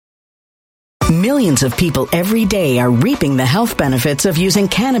Millions of people every day are reaping the health benefits of using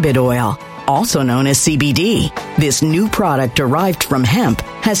cannabis oil, also known as CBD. This new product derived from hemp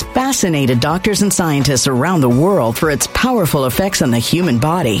has fascinated doctors and scientists around the world for its powerful effects on the human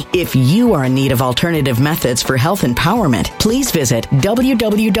body. If you are in need of alternative methods for health empowerment, please visit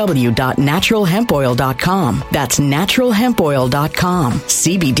www.naturalhempoil.com. That's naturalhempoil.com.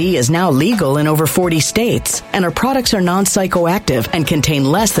 CBD is now legal in over 40 states, and our products are non-psychoactive and contain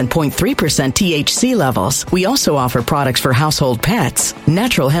less than 0.3% THC levels. We also offer products for household pets.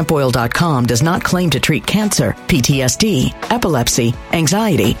 Naturalhempoil.com does not claim to treat cancer, PTSD, epilepsy,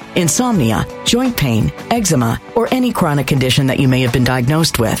 anxiety, insomnia, joint pain, eczema, or any chronic condition that you may have been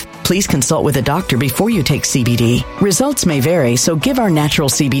diagnosed with. Please consult with a doctor before you take CBD. Results may vary, so give our natural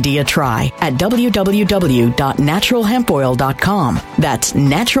CBD a try at www.naturalhempoil.com. That's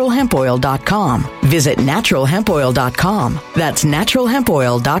naturalhempoil.com. Visit naturalhempoil.com. That's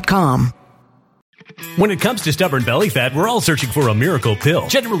naturalhempoil.com. When it comes to stubborn belly fat, we're all searching for a miracle pill.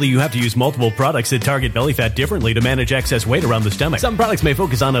 Generally, you have to use multiple products that target belly fat differently to manage excess weight around the stomach. Some products may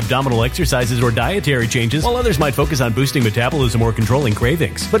focus on abdominal exercises or dietary changes, while others might focus on boosting metabolism or controlling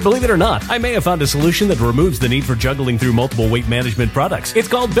cravings. But believe it or not, I may have found a solution that removes the need for juggling through multiple weight management products. It's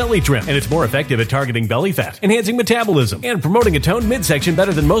called Belly Trim, and it's more effective at targeting belly fat, enhancing metabolism, and promoting a toned midsection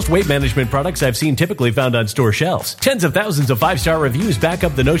better than most weight management products I've seen typically found on store shelves. Tens of thousands of 5-star reviews back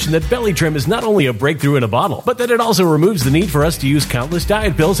up the notion that Belly Trim is not only a breakthrough in a bottle, but that it also removes the need for us to use countless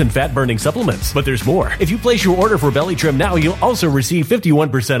diet pills and fat-burning supplements. But there's more. If you place your order for Belly Trim now, you'll also receive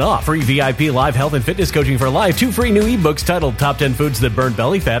 51% off, free VIP live health and fitness coaching for life, 2 free new ebooks titled Top 10 Foods That Burn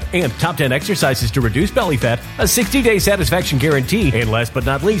Belly Fat and Top 10 Exercises to Reduce Belly Fat, a 60-day satisfaction guarantee, and last but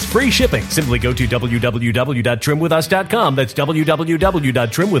not least, free shipping. Simply go to www.trimwithus.com. That's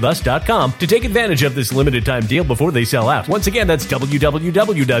www.trimwithus.com to take advantage of this limited time deal before they sell out. Once again, that's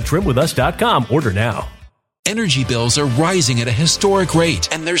www.trimwithus.com. Order now. Energy bills are rising at a historic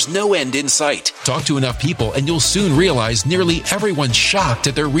rate, and there's no end in sight. Talk to enough people, and you'll soon realize nearly everyone's shocked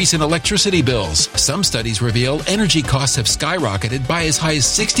at their recent electricity bills. Some studies reveal energy costs have skyrocketed by as high as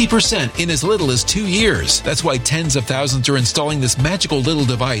 60% in as little as 2 years. That's why tens of thousands are installing this magical little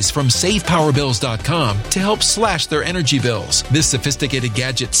device from SavePowerBills.com to help slash their energy bills. This sophisticated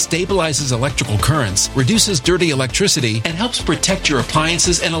gadget stabilizes electrical currents, reduces dirty electricity, and helps protect your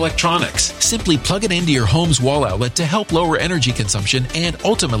appliances and electronics. Simply plug it into your home's wall outlet to help lower energy consumption and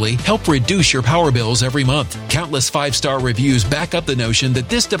ultimately help reduce your power bills every month. Countless 5-star reviews back up the notion that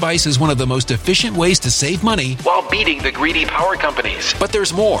this device is one of the most efficient ways to save money while beating the greedy power companies. But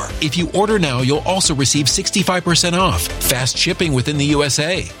there's more. If you order now, you'll also receive 65% off, fast shipping within the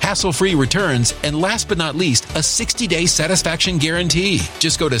USA, hassle-free returns, and last but not least, a 60-day satisfaction guarantee.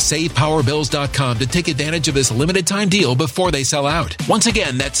 Just go to SavePowerBills.com to take advantage of this limited time deal before they sell out. Once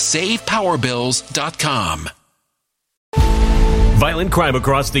again, that's SavePowerBills.com. Violent crime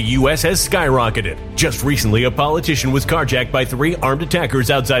across the U.S. has skyrocketed. Just recently, a politician was carjacked by 3 armed attackers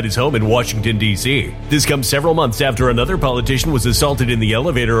outside his home in Washington, D.C. This comes several months after another politician was assaulted in the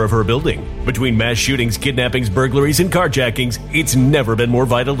elevator of her building. Between mass shootings, kidnappings, burglaries, and carjackings, it's never been more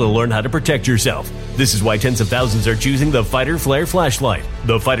vital to learn how to protect yourself. This is why tens of thousands are choosing the Fighter Flare flashlight.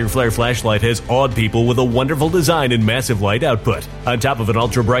 The Fighter Flare flashlight has awed people with a wonderful design and massive light output. On top of an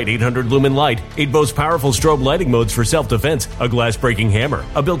ultra-bright 800-lumen light, it boasts powerful strobe lighting modes for self-defense, a glass-breaking hammer,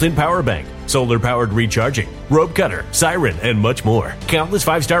 a built-in power bank, solar-powered recharging, rope cutter, siren, and much more. Countless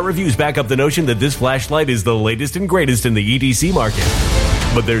 5-star reviews back up the notion that this flashlight is the latest and greatest in the EDC market.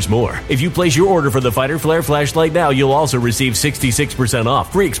 But there's more. If you place your order for the Fighter Flare flashlight now, you'll also receive 66%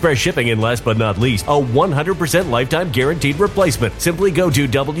 off, free express shipping, and last but not least, a 100% lifetime guaranteed replacement. Simply go to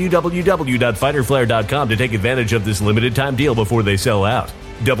www.fighterflare.com to take advantage of this limited time deal before they sell out.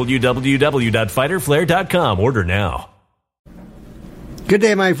 www.fighterflare.com. Order now. Good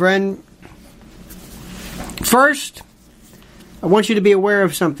day, my friend. First, I want you to be aware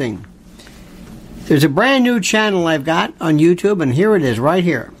of something. There's a brand new channel I've got on YouTube, and here it is right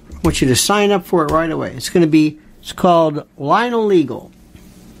here. I want you to sign up for it right away. It's called Lionel Legal.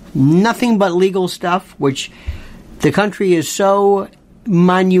 Nothing but legal stuff, which the country is so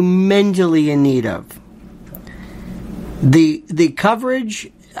monumentally in need of. The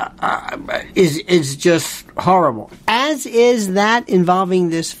coverage is just horrible, as is that involving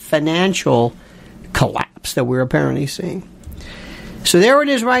this financial collapse that we're apparently seeing. So there it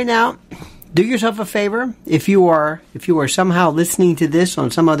is right now. Do yourself a favor, if you are somehow listening to this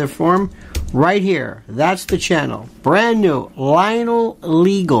on some other form, right here, that's the channel. Brand new, Lionel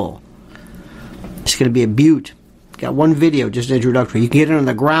Legal. It's going to be a beaut. Got one video, just introductory. You can get it on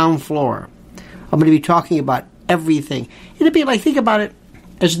the ground floor. I'm going to be talking about everything. It'll be like, think about it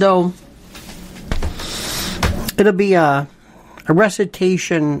as though It'll be a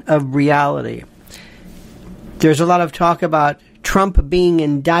recitation of reality. There's a lot of talk about Trump being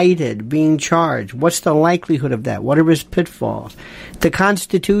indicted, being charged. What's the likelihood of that? What are his pitfalls? The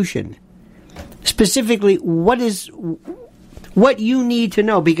Constitution. Specifically, what you need to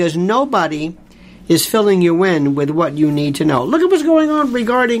know, because nobody is filling you in with what you need to know. Look at what's going on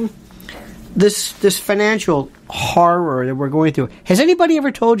regarding this financial horror that we're going through. Has anybody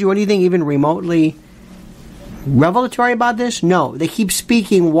ever told you anything even remotely revelatory about this? No. They keep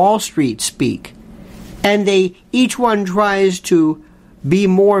speaking Wall Street speak. And each one tries to be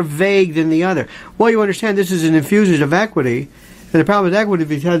more vague than the other. Well, you understand this is an infusion of equity. And the problem with equity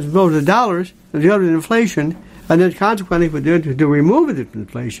is it has both the dollars and the other inflation. And then consequently, to remove the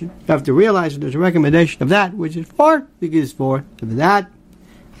inflation, you have to realize that there's a recommendation of that, which is for, because for, that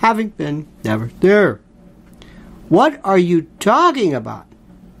having been never there. What are you talking about?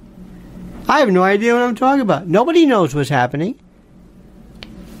 I have no idea what I'm talking about. Nobody knows what's happening.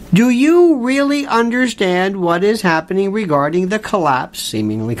 Do you really understand what is happening regarding the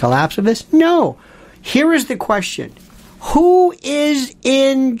seemingly collapse of this? No. Here is the question. Who is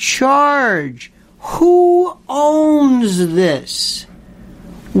in charge? Who owns this?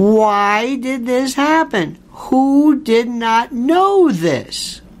 Why did this happen? Who did not know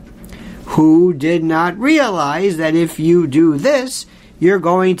this? Who did not realize that if you do this, you're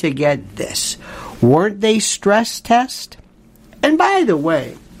going to get this? Weren't they stress test? And by the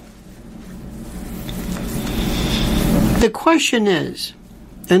way, the question is,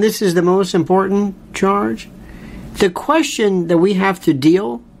 and this is the most important charge, the question that we have to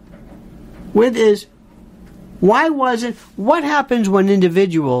deal with is, what happens when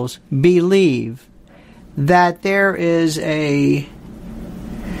individuals believe that there is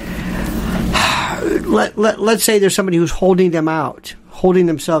let's say there's somebody who's holding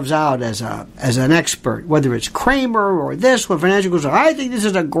themselves out as an expert, whether it's Kramer or this, when financial goes, I think this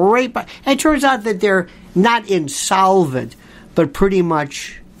is a great, and it turns out that they're not insolvent, but pretty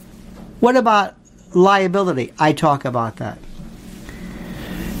much, what about liability? I talk about that.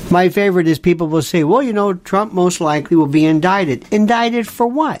 My favorite is people will say, well, Trump most likely will be indicted. Indicted for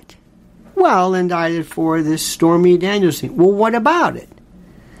what? Well, indicted for this Stormy Daniels thing. Well, what about it?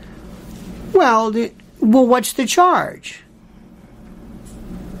 Well, what's the charge?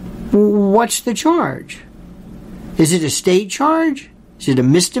 What's the charge? Is it a state charge? Is it a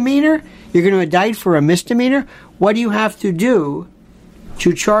misdemeanor? You're going to indict for a misdemeanor? What do you have to do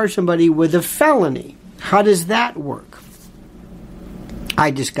to charge somebody with a felony? How does that work?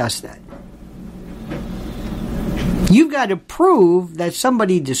 I discussed that. You've got to prove that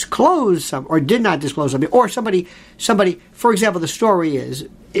somebody disclosed something or did not disclose something, or somebody, for example, the story is,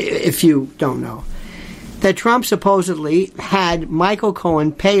 if you don't know, that Trump supposedly had Michael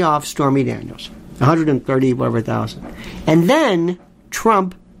Cohen pay off Stormy Daniels, 130 whatever thousand. And then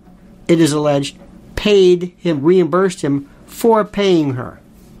Trump, it is alleged, reimbursed him for paying her.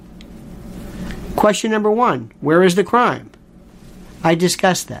 Question number one, where is the crime? I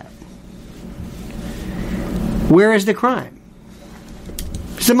discussed that. Where is the crime?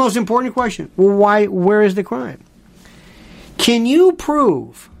 It's the most important question. Well, where is the crime? Can you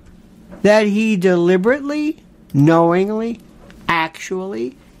prove that he deliberately, knowingly,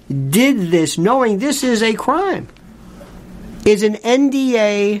 actually did this, knowing this is a crime? Is an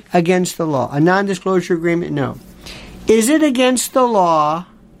NDA against the law? A non-disclosure agreement? No. Is it against the law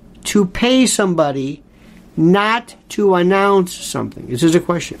to pay somebody not to announce something? This is a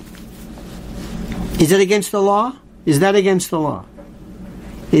question. Is it against the law? Is that against the law?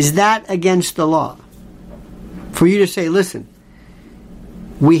 Is that against the law? For you to say, listen,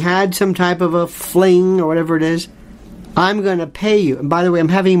 we had some type of a fling or whatever it is, I'm going to pay you. And by the way, I'm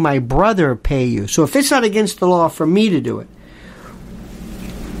having my brother pay you. So if it's not against the law for me to do it,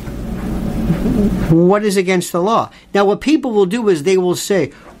 what is against the law? Now, what people will do is they will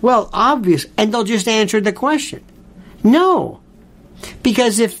say, well, obvious, and they'll just answer the question. No.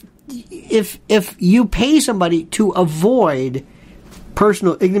 Because if you pay somebody to avoid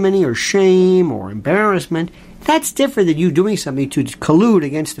personal ignominy or shame or embarrassment, that's different than you doing something to collude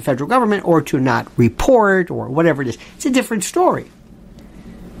against the federal government or to not report or whatever it is. It's a different story.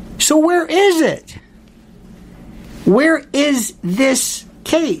 So where is it? Where is this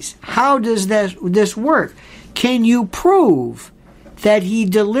case? How does this work? Can you prove that he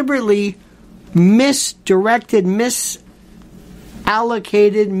deliberately misdirected,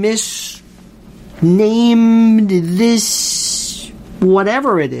 misallocated, misnamed this,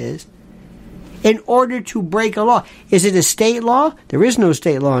 whatever it is, in order to break a law? Is it a state law? There is no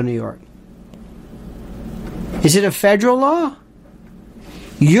state law in New York. Is it a federal law?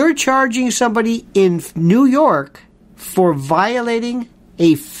 You're charging somebody in New York for violating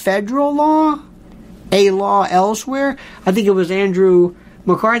a federal law, a law elsewhere. I think it was Andrew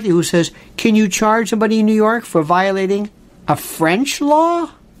McCarthy who says, can you charge somebody in New York for violating a French law?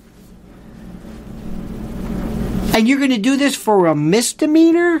 And you're going to do this for a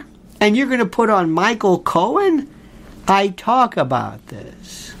misdemeanor? And you're going to put on Michael Cohen? I talk about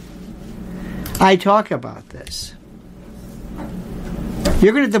this.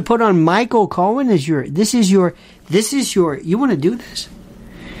 You're going to have to put on Michael Cohen as you want to do this?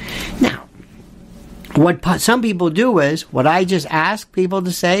 Now, what some people do is, what I just ask people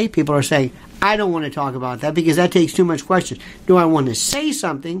to say, people are saying, I don't want to talk about that because that takes too much questions. Do I want to say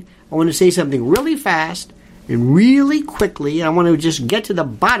something? I want to say something really fast and really quickly. I want to just get to the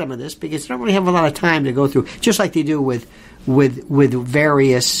bottom of this because they don't really have a lot of time to go through, just like they do with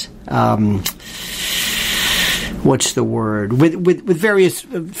various with various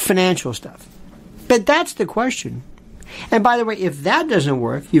financial stuff. But that's the question. And by the way, if that doesn't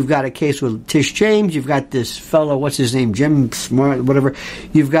work, you've got a case with Tish James, you've got this fellow, what's his name, Jim Smart, whatever.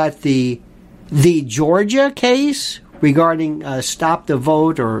 You've got the Georgia case regarding Stop the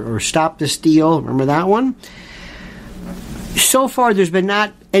Vote or Stop the Steal. Remember that one? So far, there's been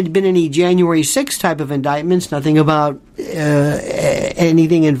not been any January 6th type of indictments, nothing about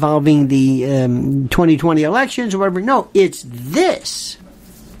anything involving the 2020 elections or whatever. No, it's this.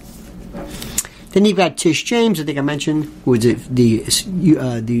 Then you've got Tish James, I think I mentioned, who is the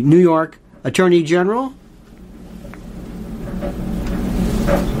New York Attorney General.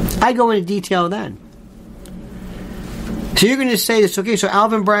 I go into detail then. So you're going to say this, okay? So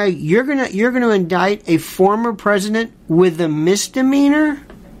Alvin Bragg, you're going to indict a former president with a misdemeanor,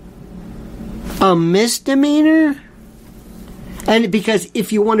 and because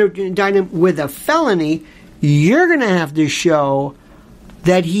if you want to indict him with a felony, you're going to have to show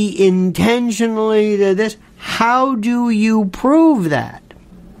that he intentionally did this. How do you prove that?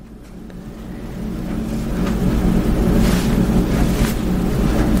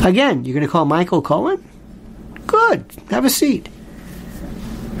 Again, you're going to call Michael Cohen? Good. Have a seat.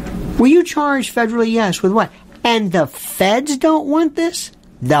 Were you charged federally? Yes. With what? And the feds don't want this?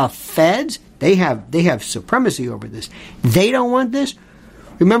 The feds? They have supremacy over this. They don't want this?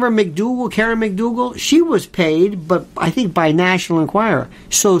 Remember Karen McDougal? She was paid, but I think by National Enquirer.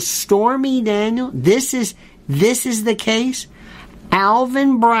 So Stormy Daniel, this is the case.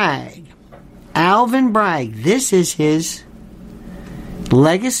 Alvin Bragg, this is his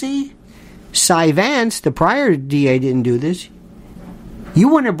legacy. Cy Vance, the prior DA, didn't do this. You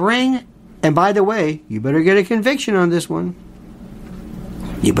want to bring, and by the way, you better get a conviction on this one.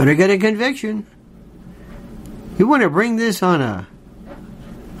 You better get a conviction. You want to bring this on a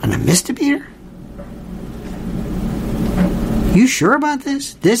misdemeanor? You sure about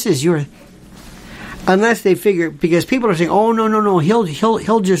this? This is your... Unless they figure, because people are saying, oh, no,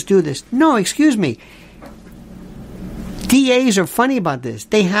 he'll just do this. No, excuse me. DAs are funny about this.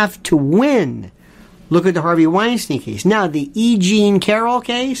 They have to win. Look at the Harvey Weinstein case. Now, the E. Jean Carroll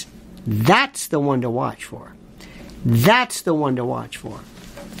case, that's the one to watch for. That's the one to watch for.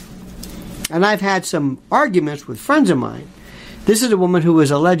 And I've had some arguments with friends of mine. This is a woman who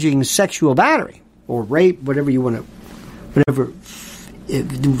is alleging sexual battery or rape, whatever you want to, whatever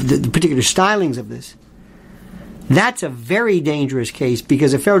the particular stylings of this. That's a very dangerous case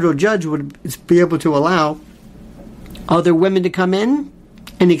because a federal judge would be able to allow other women to come in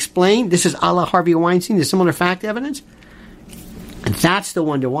and explain. This is a la Harvey Weinstein, the similar fact evidence. And that's the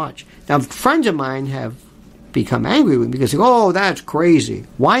one to watch. Now, friends of mine have become angry with me because they go, oh, that's crazy.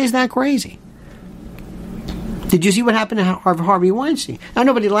 Why is that crazy? Did you see what happened to Harvey Weinstein? Now,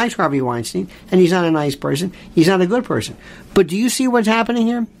 nobody likes Harvey Weinstein, and he's not a nice person. He's not a good person. But do you see what's happening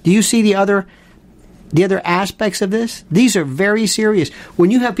here? Do you see the other aspects of this? These are very serious. When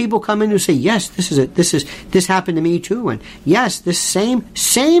you have people come in who say, yes, this happened to me too, and yes, this same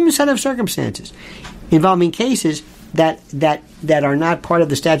set of circumstances involving cases that are not part of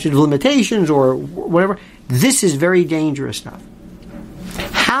the statute of limitations or whatever, this is very dangerous stuff.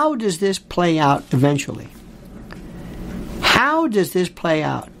 How does this play out eventually? How does this play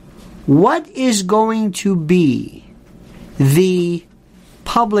out? What is going to be the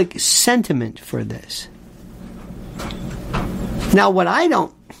public sentiment for this? Now, what I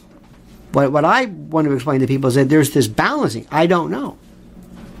want to explain to people is that there's this balancing. I don't know.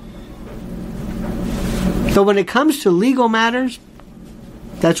 So when it comes to legal matters,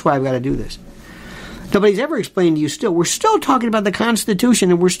 that's why I've got to do this. Nobody's ever explained to you we're still talking about the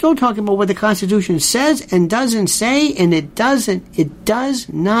Constitution, and we're still talking about what the Constitution says and doesn't say, and it does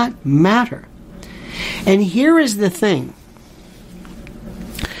not matter. And here is the thing.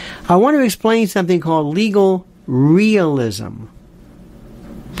 I want to explain something called legal realism.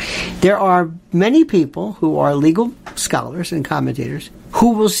 There are many people who are legal scholars and commentators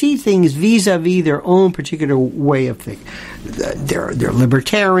who will see things vis-a-vis their own particular way of thinking. They're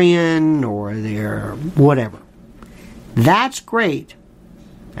libertarian or they're whatever. That's great,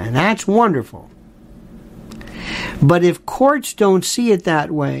 and that's wonderful. But if courts don't see it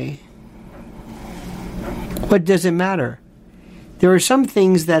that way, what does it matter? There are some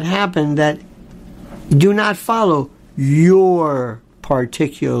things that happen that do not follow your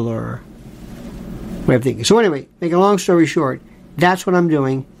particular way of thinking. So anyway, make a long story short, that's what I'm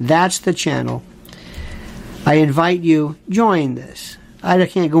doing. That's the channel. I invite you, join this. I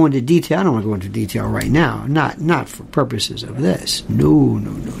can't go into detail. I don't want to go into detail right now. Not for purposes of this. No.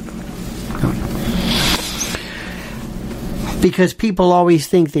 Because people always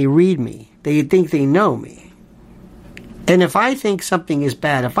think they read me. They think they know me. And if I think something is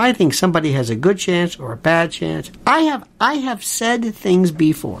bad, if I think somebody has a good chance or a bad chance, I have said things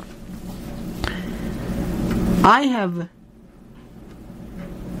before. I have,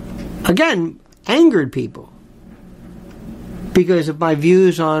 again, angered people because of my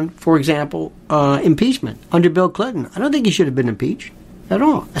views on, for example, impeachment under Bill Clinton. I don't think he should have been impeached at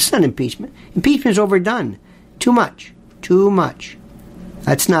all. That's not impeachment. Impeachment is overdone. Too much.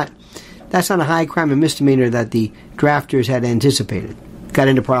 That's not a high crime and misdemeanor that the drafters had anticipated. Got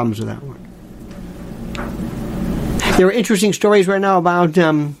into problems with that one. There are interesting stories right now about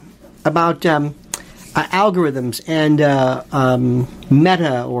algorithms and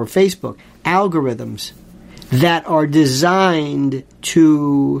Meta or Facebook algorithms that are designed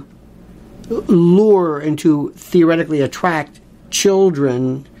to lure and to theoretically attract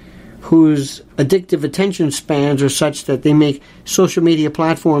children whose addictive attention spans are such that they make social media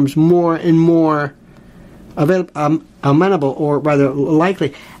platforms more and more amenable, or rather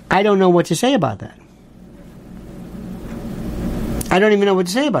likely. I don't know what to say about that. I don't even know what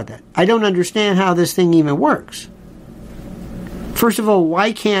to say about that. I don't understand how this thing even works. First of all,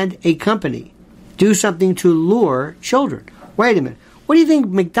 why can't a company do something to lure children? Wait a minute. What do you think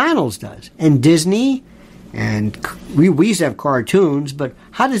McDonald's does? And Disney? And we used to have cartoons, but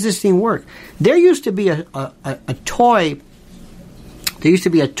how does this thing work? There used to be a toy. There used to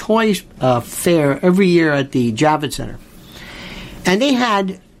be a toy fair every year at the Javits Center, and they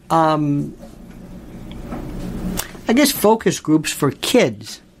had, I guess, focus groups for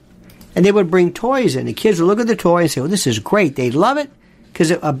kids, and they would bring toys in. The kids would look at the toy and say, "Oh, this is great." They'd love it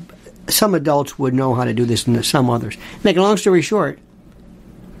because some adults would know how to do this, and some others. Make a long story short,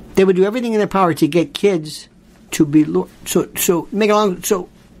 they would do everything in their power to get kids to be so they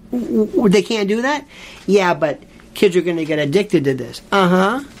can't do that? Yeah, but kids are going to get addicted to this.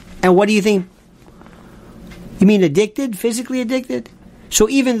 And what do you think? You mean addicted? Physically addicted? So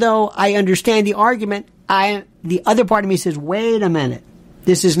even though I understand the argument, the other part of me says, wait a minute.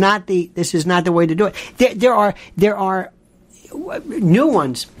 This is not the way to do it. There are new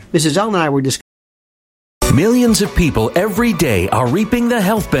ones. Mrs. Ellen and I were discussing. Millions of people every day are reaping the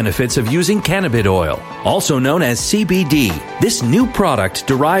health benefits of using cannabis oil, also known as CBD. This new product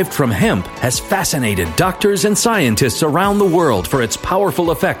derived from hemp has fascinated doctors and scientists around the world for its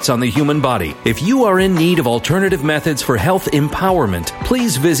powerful effects on the human body. If you are in need of alternative methods for health empowerment,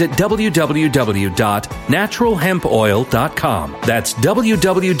 please visit www.naturalhempoil.com. That's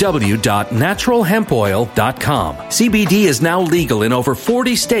www.naturalhempoil.com. CBD is now legal in over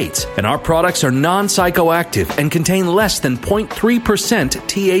 40 states, and our products are non-psychoactive and contain less than 0.3%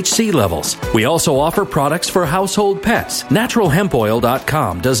 THC levels. We also offer products for household pets.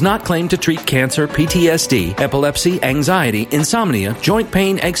 NaturalHempOil.com does not claim to treat cancer, PTSD, epilepsy, anxiety, insomnia, joint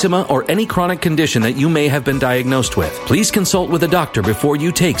pain, eczema, or any chronic condition that you may have been diagnosed with. Please consult with a doctor before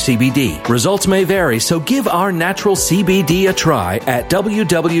you take CBD. Results may vary, so give our natural CBD a try at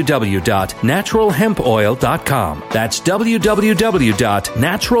www.naturalhempoil.com. That's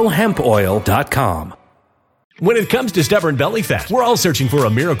www.naturalhempoil.com. When it comes to stubborn belly fat, we're all searching for a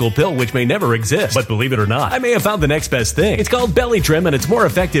miracle pill which may never exist. But believe it or not, I may have found the next best thing. It's called Belly Trim, and it's more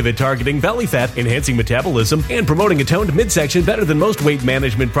effective at targeting belly fat, enhancing metabolism, and promoting a toned midsection better than most weight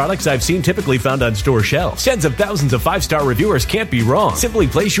management products I've seen typically found on store shelves. Tens of thousands of 5-star reviewers can't be wrong. Simply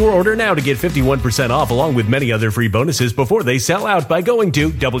place your order now to get 51% off along with many other free bonuses before they sell out by going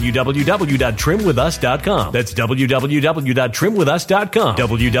to www.trimwithus.com. That's www.trimwithus.com.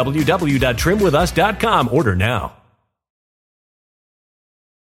 www.trimwithus.com. Order now.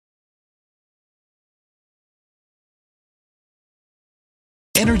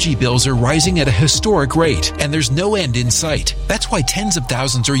 Energy bills are rising at a historic rate, and there's no end in sight. That's why tens of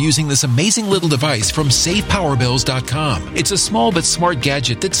thousands are using this amazing little device from SavePowerBills.com. It's a small but smart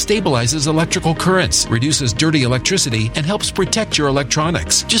gadget that stabilizes electrical currents, reduces dirty electricity, and helps protect your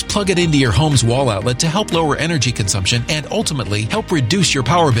electronics. Just plug it into your home's wall outlet to help lower energy consumption and ultimately help reduce your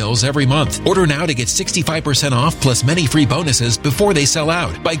power bills every month. Order now to get 65% off plus many free bonuses before they sell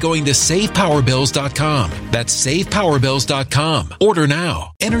out by going to SavePowerBills.com. That's SavePowerBills.com. Order now.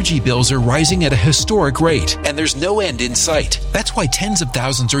 Energy bills are rising at a historic rate, and there's no end in sight. That's why tens of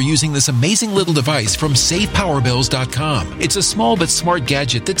thousands are using this amazing little device from SavePowerBills.com. It's a small but smart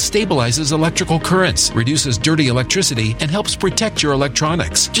gadget that stabilizes electrical currents, reduces dirty electricity, and helps protect your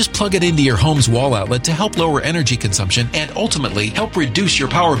electronics. Just plug it into your home's wall outlet to help lower energy consumption and ultimately help reduce your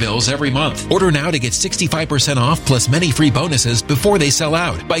power bills every month. Order now to get 65% off plus many free bonuses before they sell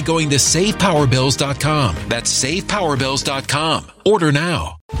out by going to SavePowerBills.com. That's SavePowerBills.com. Order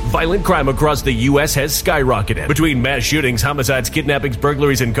now. Violent crime across the U.S. has skyrocketed. Between mass shootings, homicides, kidnappings,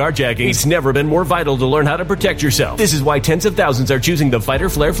 burglaries, and carjacking, it's never been more vital to learn how to protect yourself. This is why tens of thousands are choosing the Fighter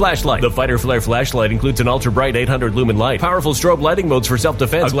Flare flashlight. The Fighter Flare flashlight includes an ultra-bright 800 lumen light, powerful strobe lighting modes for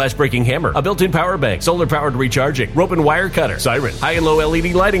self-defense, a glass-breaking hammer, a built-in power bank, solar-powered recharging, rope and wire cutter, siren, high and low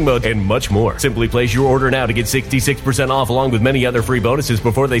LED lighting mode, and much more. Simply place your order now to get 66% off along with many other free bonuses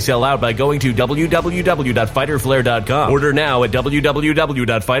before they sell out by going to www.fighterflare.com. Order now at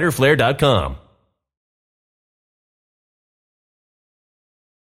www.fighterflare.com.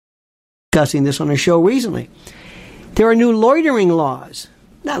 Discussing this on a show recently. There are new loitering laws.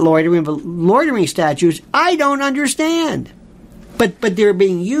 Not loitering, but loitering statutes I don't understand. But they're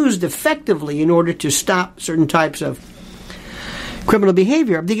being used effectively in order to stop certain types of criminal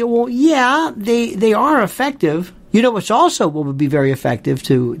behavior. I'm thinking, well, yeah, they are effective. You know what's also will be very effective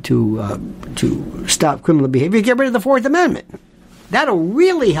to stop criminal behavior? Get rid of the Fourth Amendment. That'll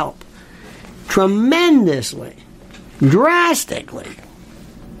really help tremendously, drastically.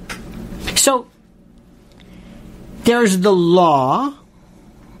 So, there's the law,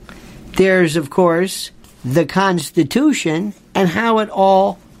 there's, of course, the Constitution, and how it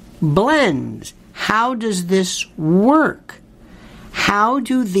all blends. How does this work? How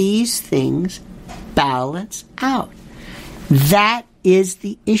do these things balance out? That is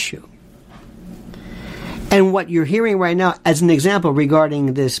the issue. And what you're hearing right now, as an example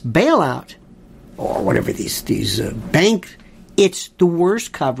regarding this bailout, or whatever these bank, it's the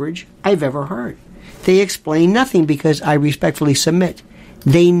worst coverage I've ever heard. They explain nothing because I respectfully submit.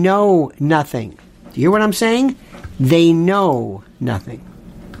 They know nothing. Do you hear what I'm saying? They know nothing.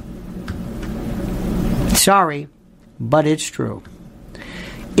 Sorry, but it's true.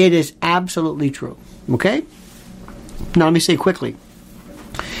 It is absolutely true. Okay? Now let me say quickly.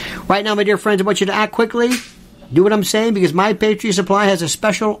 Right now, my dear friends, I want you to act quickly. Do what I'm saying because My Patriot Supply has a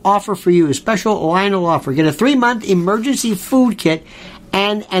special offer for you, a special Lionel offer. Get a 3-month emergency food kit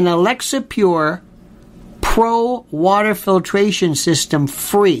and an Alexa Pure Pro water filtration system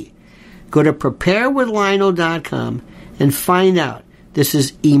free. Go to preparewithlionel.com and find out. This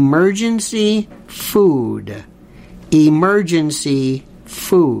is emergency food. Emergency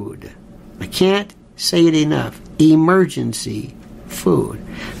food. I can't say it enough. Emergency food.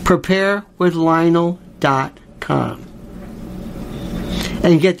 Preparewithlionel.com.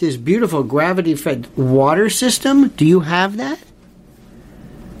 And get this beautiful gravity-fed water system. Do you have that?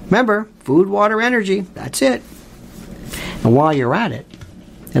 Remember, food, water, energy. That's it. And while you're at it,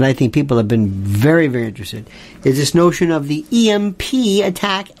 and I think people have been very, very interested, is this notion of the EMP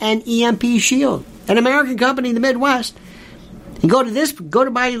attack and EMP shield. An American company in the Midwest. And go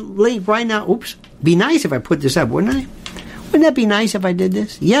to my link right now. Oops. Be nice if I put this up, wouldn't I? Wouldn't that be nice if I did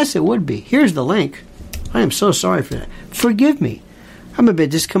this? Yes, it would be. Here's the link. I am so sorry for that. Forgive me. I'm a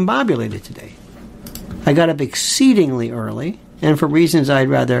bit discombobulated today. I got up exceedingly early, and for reasons I'd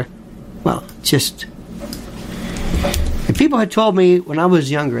rather, just... If people had told me when I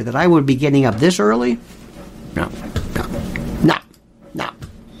was younger that I would be getting up this early, no.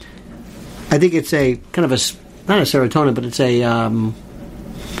 I think it's a kind of not a serotonin, but it's a, I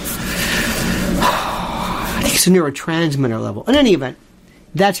think it's a neurotransmitter level. In any event,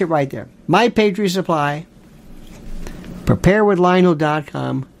 that's it right there. My Patriot Supply,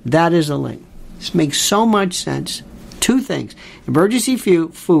 preparewithlionel.com, that is the link. This makes so much sense. 2 things. Emergency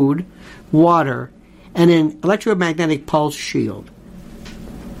food, water, and an electromagnetic pulse shield.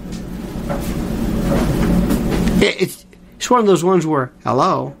 It's one of those ones where,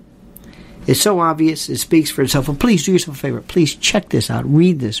 hello, it's so obvious, it speaks for itself. But please do yourself a favor. Please check this out.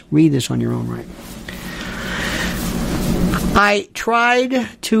 Read this on your own right. I tried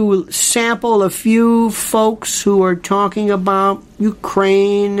to sample a few folks who are talking about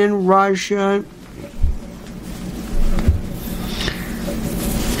Ukraine and Russia.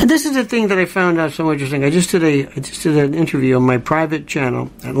 And this is the thing that I found out so interesting. I just did an interview on my private channel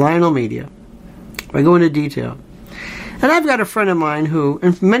at Lionel Media. I go into detail. And I've got a friend of mine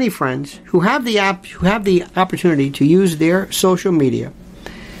and many friends who have the opportunity to use their social media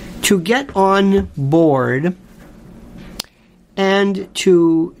to get on board and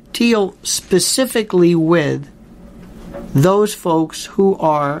to deal specifically with those folks who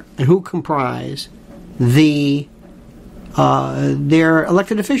are and who comprise their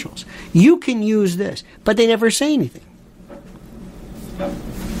elected officials. You can use this, but they never say anything.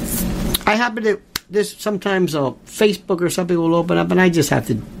 I happen to sometimes Facebook or something will open up, and I just have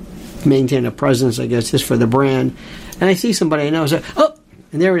to maintain a presence, I guess, just for the brand. And I see somebody I know, say, oh,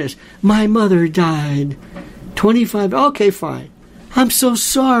 and there it is. My mother died. 25. Okay, fine. I'm so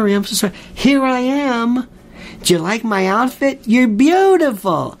sorry. Here I am. Do you like my outfit? You're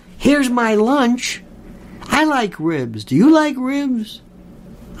beautiful. Here's my lunch. I like ribs. Do you like ribs?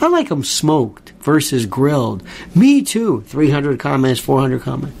 I like them smoked versus grilled. Me too. 300 comments, 400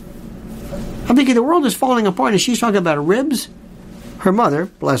 comments. I'm thinking the world is falling apart, and she's talking about ribs. Her mother,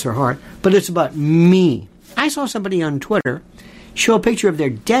 bless her heart, but it's about me. I saw somebody on Twitter show a picture of their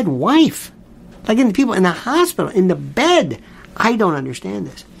dead wife. Like in people in the hospital, in the bed. I don't understand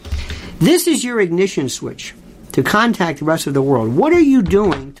this. This is your ignition switch to contact the rest of the world. What are you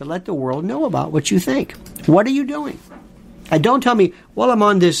doing to let the world know about what you think? What are you doing? And don't tell me, well, I'm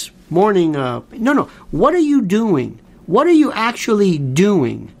on this morning. No. What are you doing? What are you actually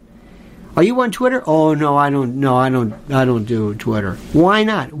doing? Are you on Twitter? Oh, no, I don't. No, I don't do Twitter. Why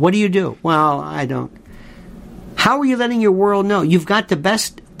not? What do you do? Well, I don't. How are you letting your world know? You've got the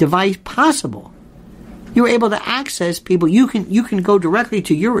best device possible. You're able to access people. You can go directly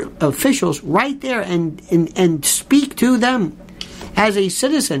to your officials right there and speak to them as a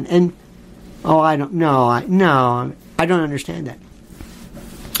citizen. And I don't understand that.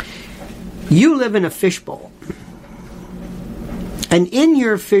 You live in a fishbowl. And in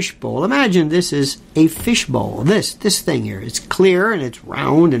your fishbowl, imagine this is a fishbowl. This thing here, it's clear and it's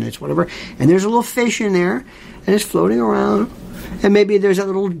round and it's whatever. And there's a little fish in there and it's floating around. And maybe there's a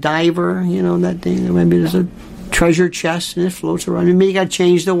little diver, that thing. Or maybe there's a treasure chest and it floats around. And maybe you got to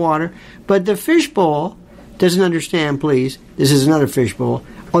change the water. But the fishbowl doesn't understand, please. This is another fishbowl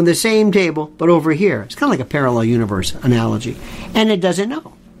on the same table, but over here. It's kind of like a parallel universe analogy. And it doesn't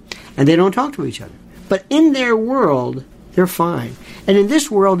know. And they don't talk to each other. But in their world, they're fine. And in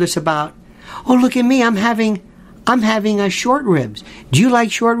this world, it's about, oh, look at me, I'm having short ribs. Do you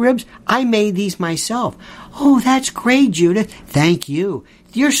like short ribs? I made these myself. Oh, that's great, Judith. Thank you.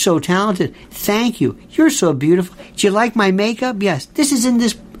 You're so talented. Thank you. You're so beautiful. Do you like my makeup? Yes. This is in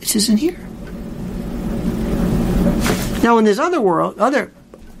here. Now, in this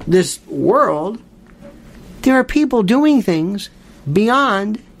world, there are people doing things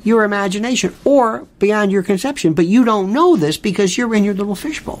beyond your imagination or beyond your conception, but you don't know this because you're in your little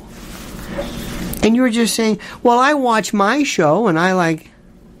fishbowl. And you're just saying, well, I watch my show and I like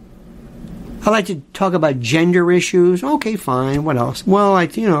to talk about gender issues. Okay, fine. What else? Well,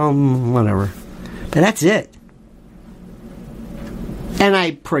 whatever. But that's it. And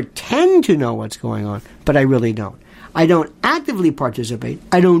I pretend to know what's going on, but I really don't. I don't actively participate.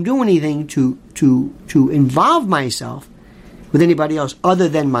 I don't do anything to involve myself with anybody else other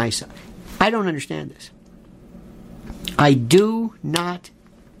than myself. I don't understand this. I do not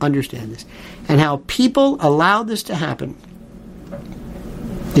understand this. And how people allow this to happen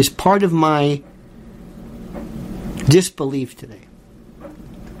is part of my disbelief today.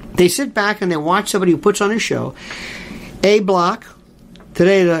 They sit back and they watch somebody who puts on a show. A block.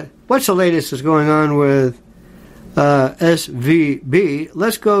 Today, what's the latest that's going on with SVB?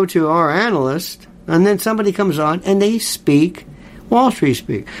 Let's go to our analyst. And then somebody comes on and they speak Wall Street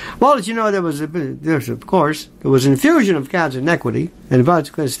speak. Well, did you know there was an infusion of capital inequity and about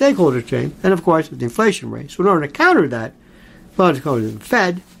the stakeholder chain, and of course with the inflation rate. So in order to counter that, well, it's called the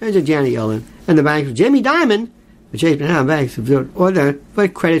Fed, and Janet Yellen, and the banks, Jamie Dimon, the Chase Manhattan banks,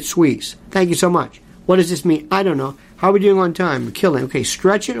 but Credit Suisse. Thank you so much. What does this mean? I don't know. How are we doing on time? We're killing. Okay,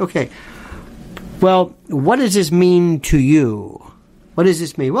 stretch it. Okay. Well, what does this mean to you? What does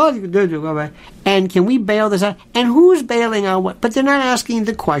this mean? Well, and can we bail this out? And who's bailing out what? But they're not asking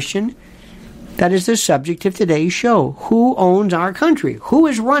the question that is the subject of today's show. Who owns our country? Who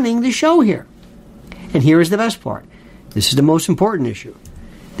is running the show here? And here is the best part. This is the most important issue.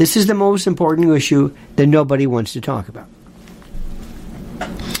 This is the most important issue that nobody wants to talk about.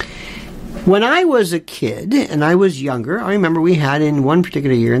 When I was a kid and I was younger, I remember we had in one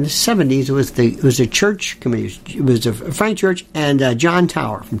particular year in the 70s, it was a church committee. It was a Frank Church and John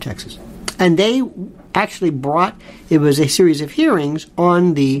Tower from Texas. And they actually it was a series of hearings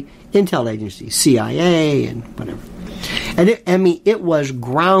on the intel agencies, CIA and whatever. And it was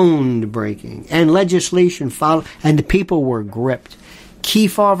groundbreaking. And legislation followed, and the people were gripped.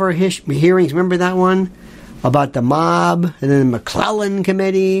 Kefauver hearings, remember that one? About the mob, and then the McClellan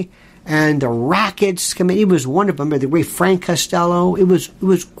Committee, and the Rackets Committee. It was wonderful. Remember the way Frank Costello? It was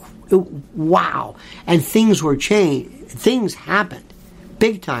wow. And things were changed. Things happened.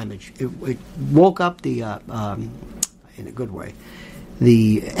 Big time. It woke up the, in a good way,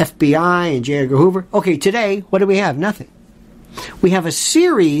 the FBI and J. Edgar Hoover. Okay, today, what do we have? Nothing. We have a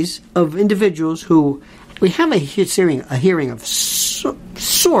series of individuals who, we have a hearing of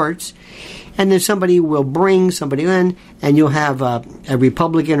sorts, and then somebody will bring somebody in, and you'll have a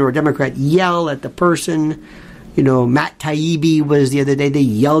Republican or a Democrat yell at the person. You know, Matt Taibbi was the other day. They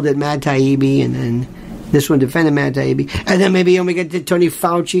yelled at Matt Taibbi, and then this one defended Matt Taibbi. And then maybe we get to Tony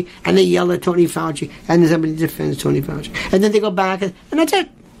Fauci, and they yell at Tony Fauci, and then somebody defends Tony Fauci. And then they go back, and that's it.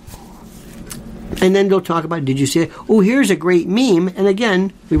 And then they'll talk about, did you see it? Oh, here's a great meme. And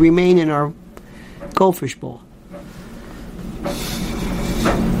again, we remain in our goldfish bowl.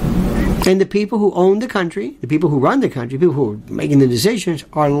 And the people who own the country, the people who run the country, people who are making the decisions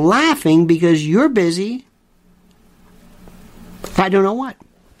are laughing because you're busy. I don't know what.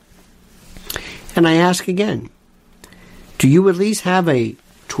 And I ask again, do you at least have a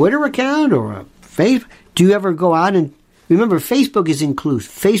Twitter account or a Facebook? Do you ever go out and, remember, Facebook is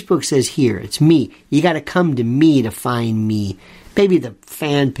inclusive. Facebook says here, it's me. You got to come to me to find me. Maybe the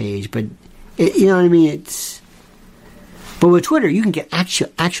fan page, but you know what I mean? But with Twitter, you can get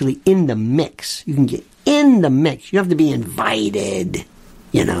actually in the mix. You can get in the mix. You don't have to be invited.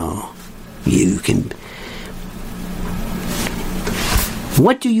 You know, you can.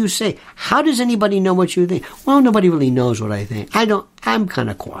 What do you say? How does anybody know what you think? Well, nobody really knows what I think. I'm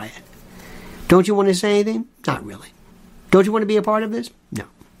kind of quiet. Don't you want to say anything? Not really. Don't you want to be a part of this? No.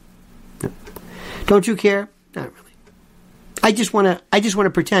 Don't you care? Not really. I just want to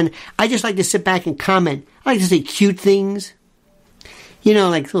pretend. I just like to sit back and comment. I like to say cute things. You know,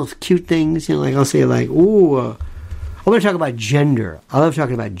 like little cute things. You know, like I'll say like, ooh, I'm going to talk about gender. I love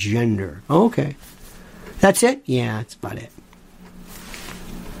talking about gender. Oh, okay. That's it? Yeah, that's about it.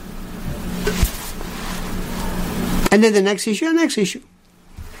 And then the next issue.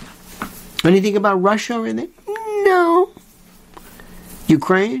 Anything about Russia or anything? No.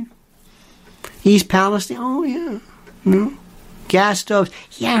 Ukraine? East Palestine? Oh, yeah. No. Gas stoves?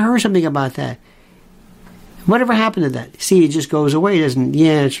 Yeah, I heard something about that. Whatever happened to that? See, it just goes away, doesn't it?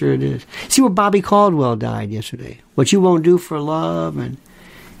 Yeah, sure it is. See where Bobby Caldwell died yesterday. What You Won't Do for Love, and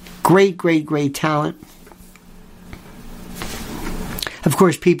great, great, great talent. Of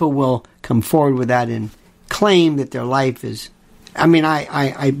course, people will come forward with that and claim that their life is... I mean,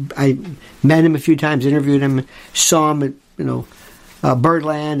 I met him a few times, interviewed him, saw him at,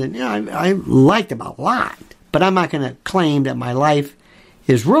 Birdland, and I liked him a lot. But I'm not going to claim that my life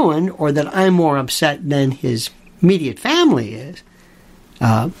is ruined or that I'm more upset than his immediate family is.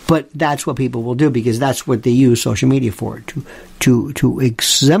 But that's what people will do because that's what they use social media for, to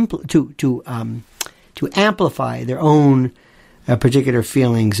amplify their own particular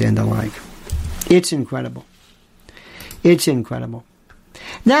feelings and the like. It's incredible. It's incredible.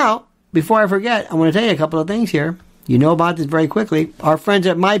 Now, before I forget, I want to tell you a couple of things here. You know about this very quickly. Our friends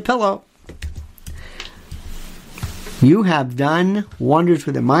at MyPillow. You have done wonders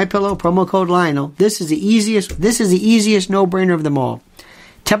with the MyPillow promo code Lionel. This is the easiest no-brainer of them all.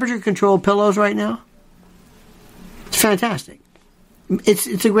 Temperature controlled pillows right now. It's fantastic. It's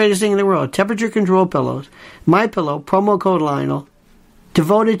the greatest thing in the world. Temperature controlled pillows. MyPillow promo code Lionel,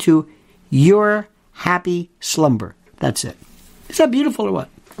 devoted to your happy slumber. That's it. Is that beautiful or what?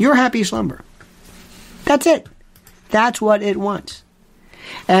 Your happy slumber. That's it. That's what it wants.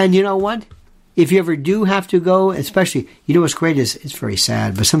 And you know what? If you ever do have to go, especially, you know what's great is, it's very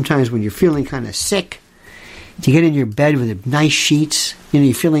sad, but sometimes when you're feeling kind of sick, you get in your bed with nice sheets,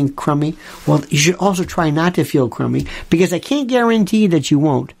 you're feeling crummy. Well, you should also try not to feel crummy, because I can't guarantee that you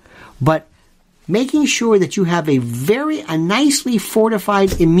won't, but making sure that you have a nicely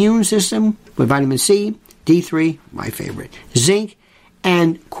fortified immune system with vitamin C, D3, my favorite, zinc,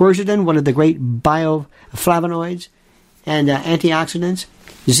 and quercetin, one of the great bioflavonoids and antioxidants.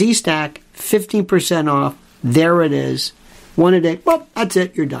 Z-Stack, 15% off. There it is. One a day. Well, that's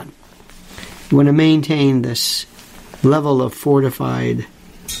it. You're done. You want to maintain this level of fortified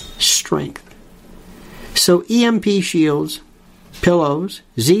strength. So EMP shields, pillows,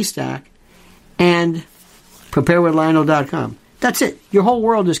 Z-Stack, and preparewithlionel.com. That's it. Your whole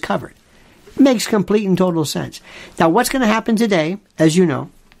world is covered. It makes complete and total sense. Now, what's going to happen today, as you know,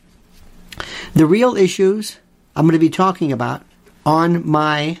 the real issues I'm going to be talking about on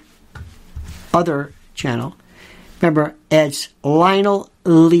my other channel. Remember, it's Lionel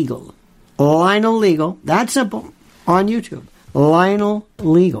Legal. Lionel Legal. That's simple. On YouTube. Lionel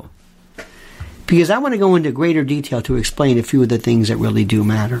Legal. Because I want to go into greater detail to explain a few of the things that really do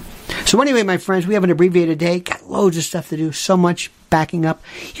matter. So anyway, my friends, we have an abbreviated day. Got loads of stuff to do. So much backing up.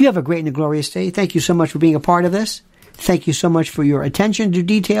 You have a great and a glorious day. Thank you so much for being a part of this. Thank you so much for your attention to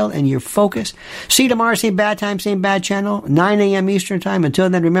detail and your focus. See you tomorrow, same bad time, same bad channel, 9 a.m. Eastern Time. Until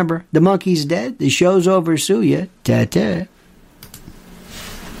then, remember, the monkey's dead. The show's over. Sue ya. Ta-ta.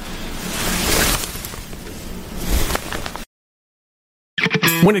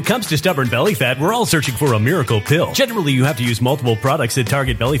 When it comes to stubborn belly fat, we're all searching for a miracle pill. Generally, you have to use multiple products that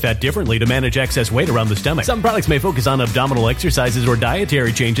target belly fat differently to manage excess weight around the stomach. Some products may focus on abdominal exercises or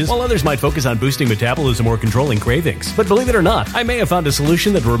dietary changes, while others might focus on boosting metabolism or controlling cravings. But believe it or not, I may have found a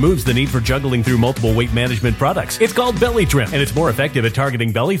solution that removes the need for juggling through multiple weight management products. It's called Belly Trim, and it's more effective at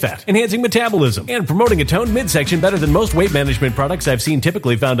targeting belly fat, enhancing metabolism, and promoting a toned midsection better than most weight management products I've seen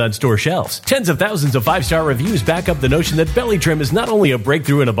typically found on store shelves. Tens of thousands of 5-star reviews back up the notion that Belly Trim is not only a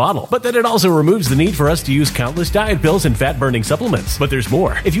breakthrough in a bottle, but that it also removes the need for us to use countless diet pills and fat-burning supplements. But there's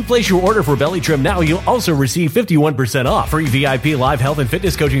more. If you place your order for Belly Trim now, you'll also receive 51% off, free VIP live health and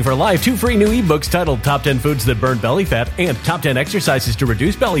fitness coaching for life, 2 free new ebooks titled Top 10 Foods That Burn Belly Fat and Top 10 Exercises to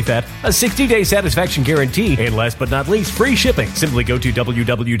Reduce Belly Fat, a 60-day satisfaction guarantee, and last but not least, free shipping. Simply go to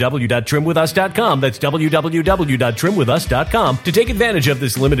www.trimwithus.com. That's www.trimwithus.com to take advantage of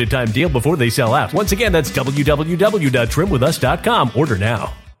this limited time deal before they sell out. Once again, that's www.trimwithus.com. Order now.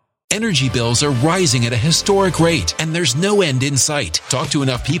 Energy bills are rising at a historic rate, and there's no end in sight. Talk to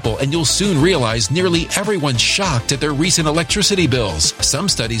enough people, and you'll soon realize nearly everyone's shocked at their recent electricity bills. Some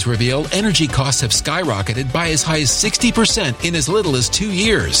studies reveal energy costs have skyrocketed by as high as 60% in as little as 2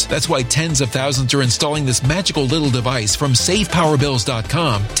 years. That's why tens of thousands are installing this magical little device from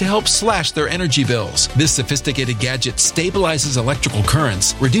SavePowerBills.com to help slash their energy bills. This sophisticated gadget stabilizes electrical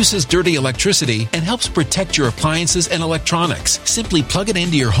currents, reduces dirty electricity, and helps protect your appliances and electronics. Simply plug it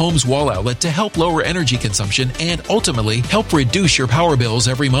into your home's wall outlet to help lower energy consumption and ultimately help reduce your power bills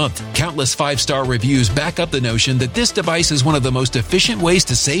every month. Countless 5-star reviews back up the notion that this device is one of the most efficient ways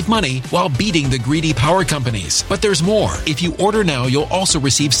to save money while beating the greedy power companies. But there's more. If you order now, you'll also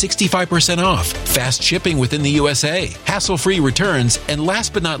receive 65% off, fast shipping within the USA, hassle-free returns, and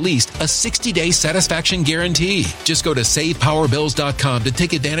last but not least, a 60-day satisfaction guarantee. Just go to SavePowerBills.com to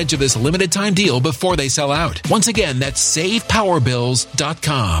take advantage of this limited time deal before they sell out. Once again, that's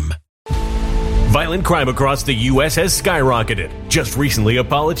SavePowerBills.com. Violent crime across the U.S. has skyrocketed. Just recently, a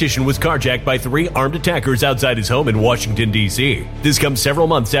politician was carjacked by 3 armed attackers outside his home in Washington, D.C. This comes several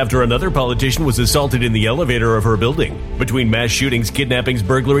months after another politician was assaulted in the elevator of her building. Between mass shootings, kidnappings,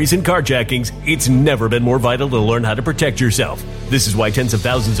 burglaries, and carjackings, it's never been more vital to learn how to protect yourself. This is why tens of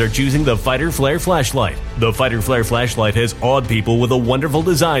thousands are choosing the Fighter Flare flashlight. The Fighter Flare flashlight has awed people with a wonderful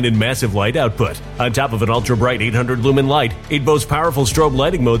design and massive light output. On top of an ultra-bright 800-lumen light, it boasts powerful strobe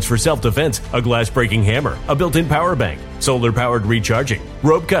lighting modes for self-defense, a glass-breaking hammer, a built-in power bank, solar-powered recharging,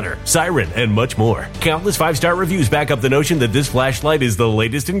 rope cutter, siren, and much more. Countless 5-star reviews back up the notion that this flashlight is the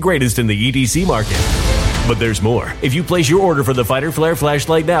latest and greatest in the EDC market. But there's more. If you place your order for the Fighter Flare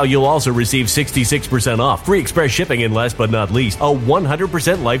flashlight now, you'll also receive 66% off, free express shipping, and last but not least, a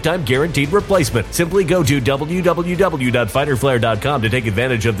 100% lifetime guaranteed replacement. Simply go to www.fighterflare.com to take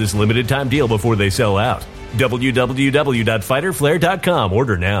advantage of this limited time deal before they sell out. www.fighterflare.com.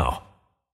 Order now.